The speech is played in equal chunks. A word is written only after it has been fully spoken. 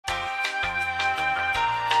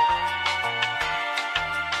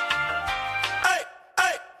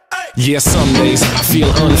Yeah, some days I feel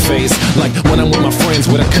unfazed, like when I'm with my friends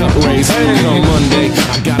with a cup raised. And on Monday,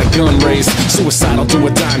 I got a gun raised. Suicidal, do or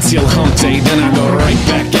die until hump day. Then I go right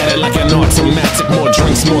back at it like an automatic. More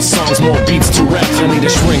drinks, more songs, more beats to rap. I need a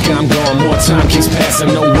shrink, I'm gone. More time keeps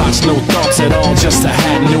passing. No watch, no thoughts at all. Just a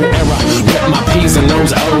hat, new era. Rep my P's and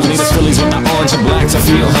those O's. Need us Phillies with the orange and black to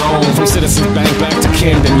feel home. From Citizens Bank back to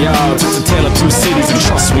Camden Yards. It's a tale of two cities, and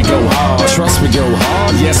trust we go hard. Trust we go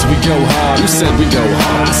hard, yes we go hard. You said we go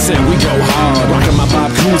hard, I said we go hard. Rockin' my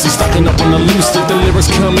Bob Cousy, stocking up on the loose. Think the lyrics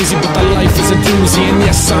come easy, but the life is a doozy. And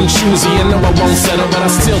yes, I'm choosy, and no, I won't settle, but I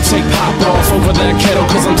still take pop off over that kettle.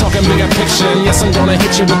 Cause I'm talking bigger picture, and yes, I'm gonna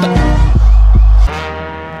hit you with the...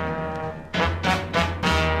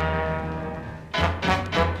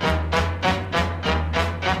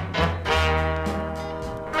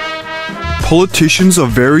 Politicians are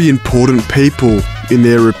very important people, in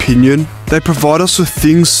their opinion. They provide us with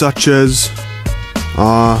things such as,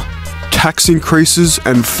 tax increases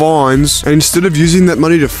and fines, and instead of using that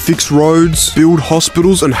money to fix roads, build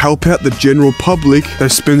hospitals and help out the general public, they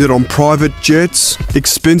spend it on private jets,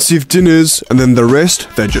 expensive dinners, and then the rest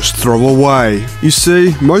they just throw away. You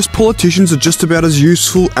see, most politicians are just about as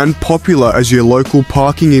useful and popular as your local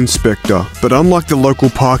parking inspector, but unlike the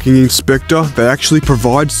local parking inspector, they actually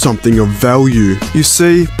provide something of value. You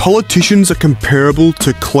see, politicians are comparable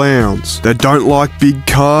to clowns. They don't like big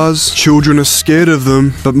cars, children are scared of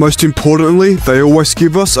them, but most importantly, they always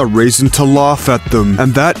give us a reason to laugh at them,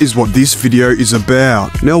 and that is what this video is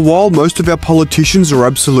about. Now, while most of our politicians are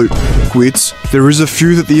absolute wits, there is a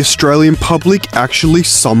few that the Australian public actually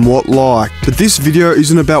somewhat like. But this video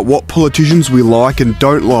isn't about what politicians we like and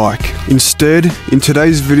don't like. Instead, in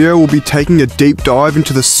today's video, we'll be taking a deep dive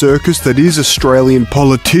into the circus that is Australian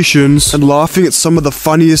politicians and laughing at some of the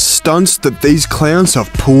funniest stunts that these clowns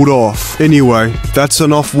have pulled off. Anyway, that's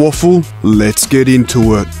enough waffle, let's get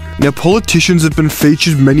into it. Now, politicians have been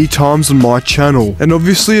featured many times on my channel, and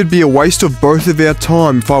obviously it'd be a waste of both of our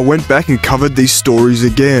time if I went back and covered these stories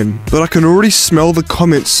again. But I can already smell the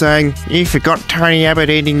comments saying, "You forgot Tony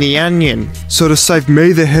Abbott eating the onion." So to save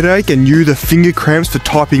me the headache and you the finger cramps for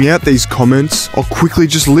typing out these comments, I'll quickly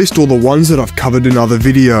just list all the ones that I've covered in other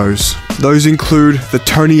videos. Those include the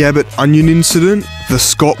Tony Abbott onion incident, the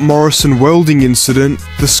Scott Morrison welding incident,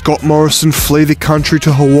 the Scott Morrison flee the country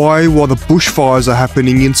to Hawaii while the bushfires are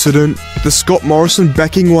happening incident, the Scott Morrison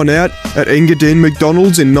backing one out at Engadine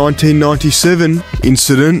McDonald's in 1997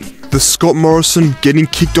 incident, the Scott Morrison getting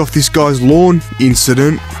kicked off this guy's lawn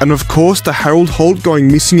incident, and of course the Harold Holt going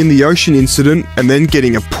missing in the ocean incident and then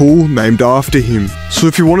getting a pool named after him. So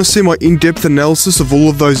if you want to see my in-depth analysis of all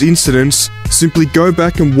of those incidents, simply go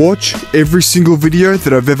back and watch every single video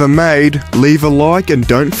that I've ever made, leave a like, and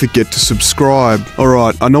don't forget to subscribe.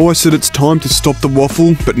 Alright, I know I said it's time to stop the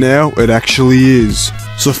waffle, but now it actually is.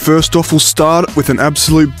 So first off, we'll start with an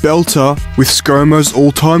absolute belter with ScoMo's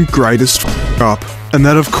all-time greatest up. And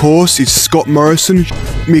that, of course, is Scott Morrison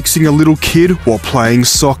mixing a little kid while playing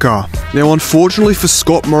soccer. Now, unfortunately for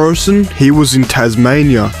Scott Morrison, he was in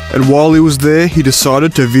Tasmania, and while he was there, he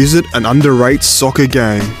decided to visit an underrated soccer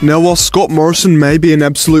game. Now, while Scott Morrison may be an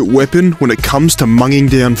absolute weapon when it comes to munging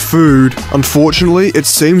down food, unfortunately, it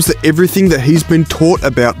seems that everything that he's been taught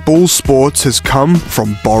about bull sports has come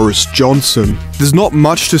from Boris Johnson. There's not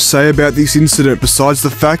much to say about this incident besides the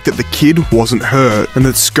fact that the kid wasn't hurt, and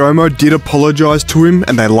that ScoMo did apologise to him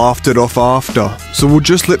and they laughed it off after. So we'll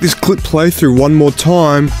just let this clip play through one more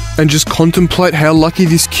time and just contemplate how lucky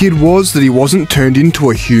this kid was that he wasn't turned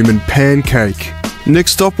into a human pancake.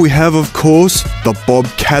 Next up we have, of course, the Bob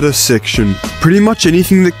Katter section. Pretty much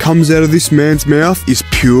anything that comes out of this man's mouth is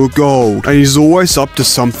pure gold, and he's always up to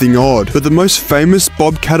something odd. But the most famous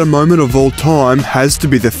Bob Katter moment of all time has to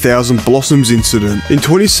be the Thousand Blossoms incident. In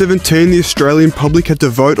 2017, the Australian public had to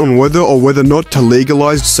vote on whether or not to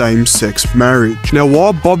legalise same-sex marriage. Now,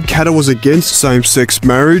 while Bob Katter was against same-sex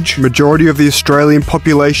marriage, majority of the Australian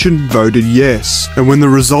population voted yes. And when the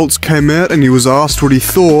results came out and he was asked what he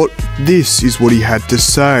thought, this is what he had to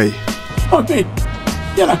say. I mean,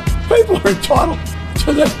 you know, people are entitled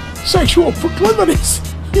to their sexual proclivities.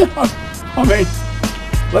 You know, I mean,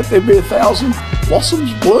 let there be 1,000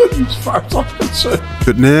 blossoms bloom as far as I'm concerned.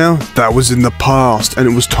 But now, that was in the past, and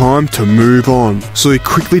it was time to move on. So he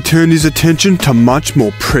quickly turned his attention to much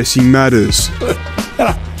more pressing matters. You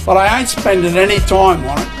know, but I ain't spending any time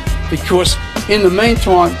on it, because in the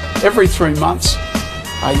meantime, every 3 months,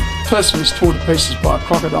 a person was torn to pieces by a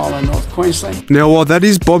crocodile in North Queensland. Now, while that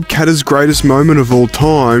is Bob Katter's greatest moment of all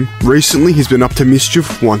time, recently he's been up to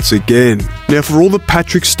mischief once again. Now, for all the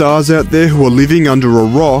Patrick stars out there who are living under a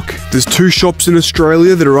rock, there's 2 shops in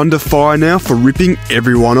Australia that are under fire now for ripping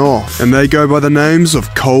everyone off, and they go by the names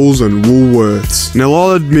of Coles and Woolworths. Now,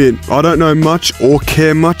 I'll admit, I don't know much or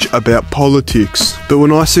care much about politics, but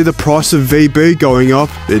when I see the price of VB going up,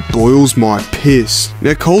 it boils my piss.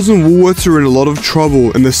 Now, Coles and Woolworths are in a lot of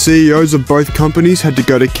trouble, and the CEOs of both companies had to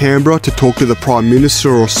go to Canberra to talk to the Prime Minister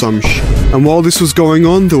or some shit. And while this was going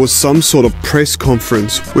on, there was some sort of press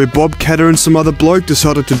conference where Bob Katter and some other bloke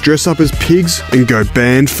decided to dress up as pigs and go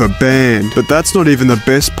band for band. But that's not even the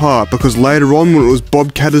best part, because later on, when it was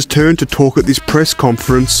Bob Katter's turn to talk at this press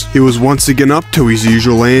conference, he was once again up to his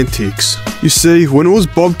usual antics. You see, when it was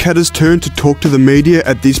Bob Katter's turn to talk to the media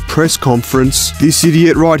at this press conference, this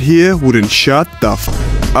idiot right here wouldn't shut the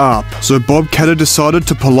f up. So Bob Katter decided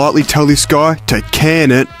to politely tell this guy to can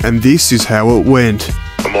it, and this is how it went.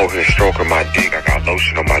 I'm over here stroking my dick. I got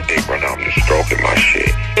lotion on my dick right now. I'm just stroking my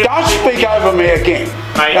shit. Don't speak over me again.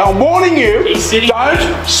 Mate, now, I'm warning you. He's sitting don't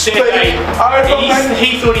speak over me.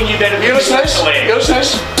 He thought he knew better than You listen to this? You listen to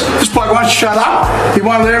this? This bloke won't shut up. He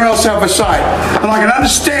won't let anyone else have a say. And I can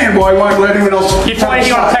understand why he won't let anyone else have a say. You're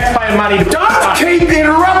wasting on taxpayer money to... Don't keep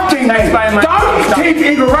interrupting me. Don't keep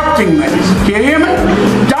interrupting me. Do you hear me?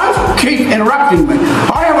 Don't keep interrupting me.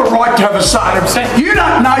 I have a right to have a say. You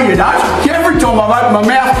don't know you don't. Every time I open my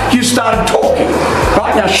mouth, you started talking.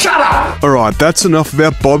 Right, now shut up. Alright, that's enough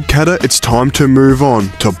about Bob Katter. It's time to move on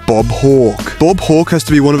to Bob Hawke. Bob Hawke has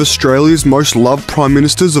to be one of Australia's most loved Prime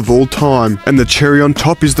Ministers of all time, and the cherry on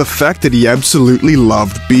top is the fact that he absolutely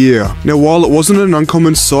loved beer. Now, while it wasn't an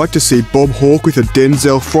uncommon sight to see Bob Hawke with a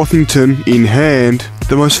Denzel Frothington in hand,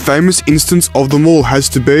 the most famous instance of them all has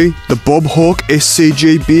to be the Bob Hawke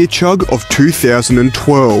SCG beer chug of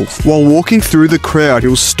 2012. While walking through the crowd, he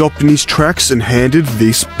was stopped in his tracks and handed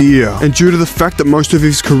this beer. And due to the fact that most of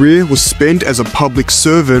his career was spent as a public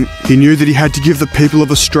servant, he knew that he had to give the people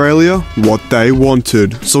of Australia what they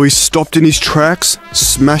wanted. So he stopped in his tracks,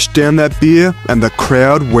 smashed down that beer, and the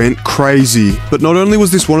crowd went crazy. But not only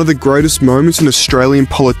was this one of the greatest moments in Australian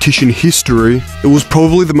politician history, it was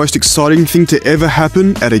probably the most exciting thing to ever happen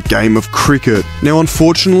at a game of cricket. Now,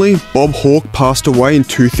 unfortunately, Bob Hawke passed away in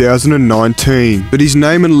 2019, but his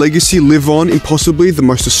name and legacy live on in possibly the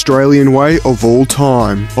most Australian way of all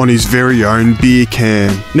time, on his very own beer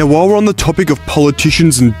can. Now, while we're on the topic of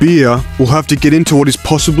politicians and beer, we'll have to get into what is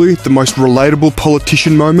possibly the most relatable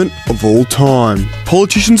politician moment of all time.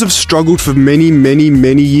 Politicians have struggled for many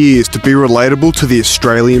years to be relatable to the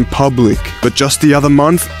Australian public, but just the other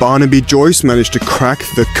month, Barnaby Joyce managed to crack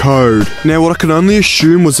the code. Now, what I can only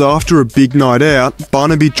assume was after a big night out,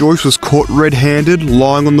 Barnaby Joyce was caught red-handed,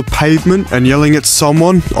 lying on the pavement and yelling at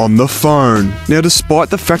someone on the phone. Now, despite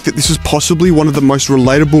the fact that this is possibly one of the most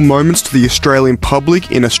relatable moments to the Australian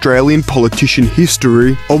public in Australian politician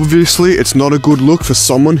history, obviously it's not a good look for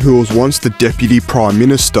someone who was once the Deputy Prime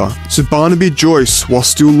Minister. So Barnaby Joyce, while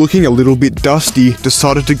still looking a little bit dusty,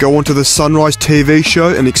 decided to go onto the Sunrise TV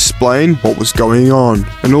show and explain what was going on.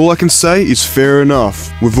 And all I can say is fair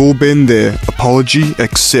enough. We've all been there. Apology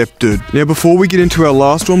accepted. Now, before we get into our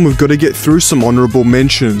last one, we've got to get through some honourable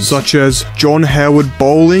mentions, such as John Howard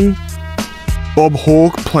bowling, Bob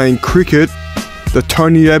Hawke playing cricket, the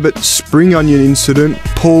Tony Abbott spring onion incident,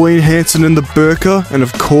 Pauline Hanson and the burqa, and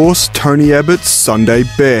of course, Tony Abbott's Sunday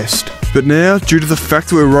best. But now, due to the fact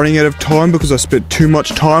that we're running out of time because I spent too much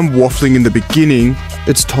time waffling in the beginning,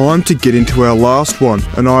 it's time to get into our last one,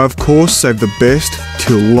 and I of course saved the best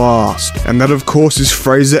till last. And that of course is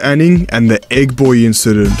Fraser Anning and the Egg Boy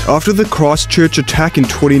incident. After the Christchurch attack in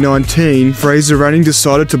 2019, Fraser Anning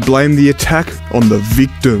decided to blame the attack on the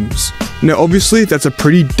victims. Now obviously that's a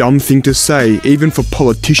pretty dumb thing to say, even for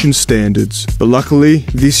politician standards, but luckily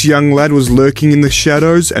this young lad was lurking in the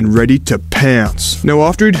shadows and ready to pounce. Now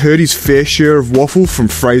after he'd heard his fair share of waffle from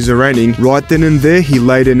Fraser Anning, right then and there he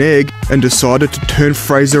laid an egg and decided to turn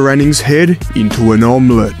Fraser Anning's head into an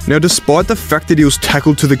omelette. Now despite the fact that he was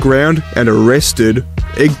tackled to the ground and arrested,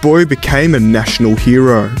 Egg Boy became a national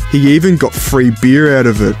hero. He even got free beer out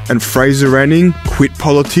of it, and Fraser Anning quit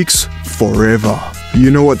politics forever. You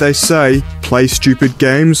know what they say, play stupid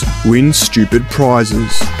games, win stupid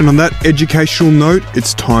prizes. And on that educational note,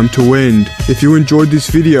 it's time to end. If you enjoyed this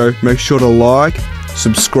video, make sure to like,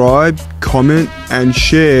 subscribe, comment and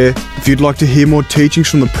share if you'd like to hear more teachings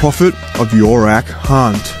from the Prophet of Yorak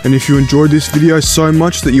Hunt. And if you enjoyed this video so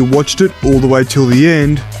much that you watched it all the way till the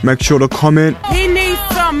end, make sure to comment, He needs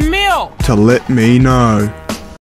some milk! to let me know.